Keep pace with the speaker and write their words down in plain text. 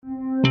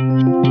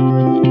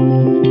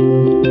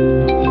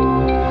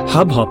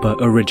Hubhopper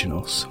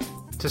Originals.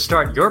 To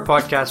start your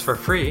podcast for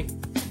free,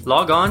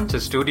 log on to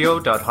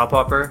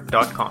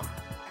studio.hubhopper.com.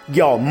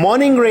 Your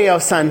morning ray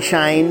of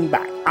sunshine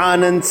by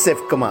Anand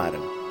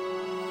Sivkumaran.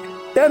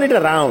 Turn it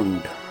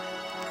around.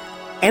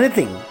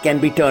 Anything can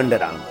be turned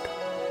around.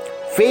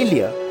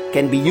 Failure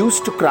can be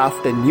used to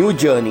craft a new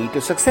journey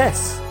to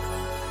success.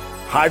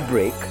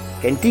 Heartbreak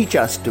can teach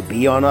us to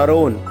be on our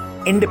own,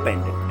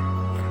 independent,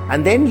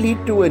 and then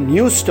lead to a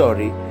new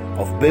story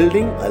of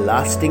building a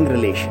lasting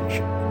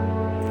relationship.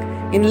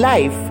 In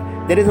life,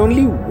 there is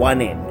only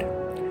one end.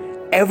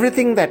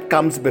 Everything that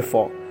comes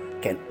before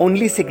can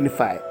only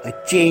signify a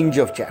change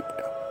of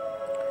chapter.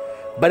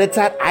 But it's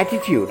our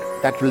attitude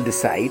that will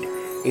decide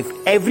if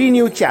every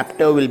new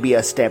chapter will be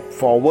a step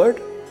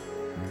forward,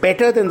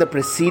 better than the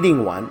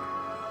preceding one,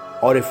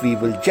 or if we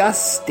will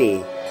just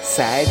stay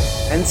sad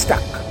and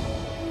stuck.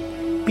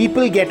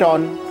 People get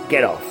on,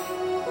 get off.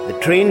 The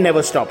train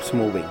never stops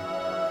moving.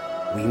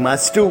 We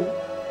must too.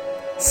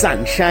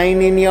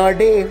 Sunshine in your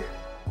day.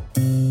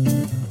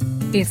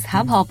 इस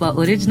hub hopper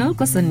original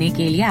को सुनने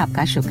के लिए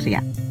आपका शुक्रिया।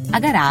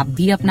 अगर आप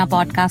भी अपना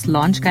पॉडकास्ट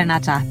लॉन्च करना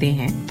चाहते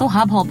हैं तो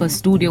हब हॉपर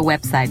स्टूडियो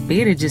वेबसाइट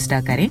पे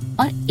रजिस्टर करें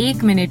और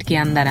 1 मिनट के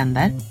अंदर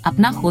अंदर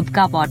अपना खुद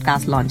का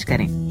पॉडकास्ट लॉन्च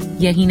करें।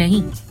 यही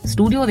नहीं,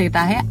 स्टूडियो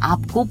देता है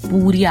आपको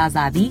पूरी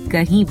आजादी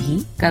कहीं भी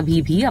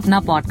कभी भी अपना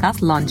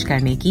पॉडकास्ट लॉन्च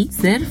करने की,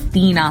 सिर्फ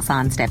 3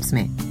 आसान स्टेप्स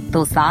में।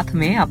 तो साथ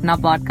में अपना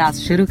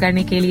पॉडकास्ट शुरू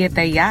करने के लिए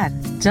तैयार?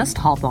 Just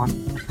hop on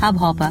hub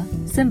hopper,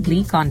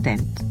 simply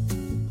content.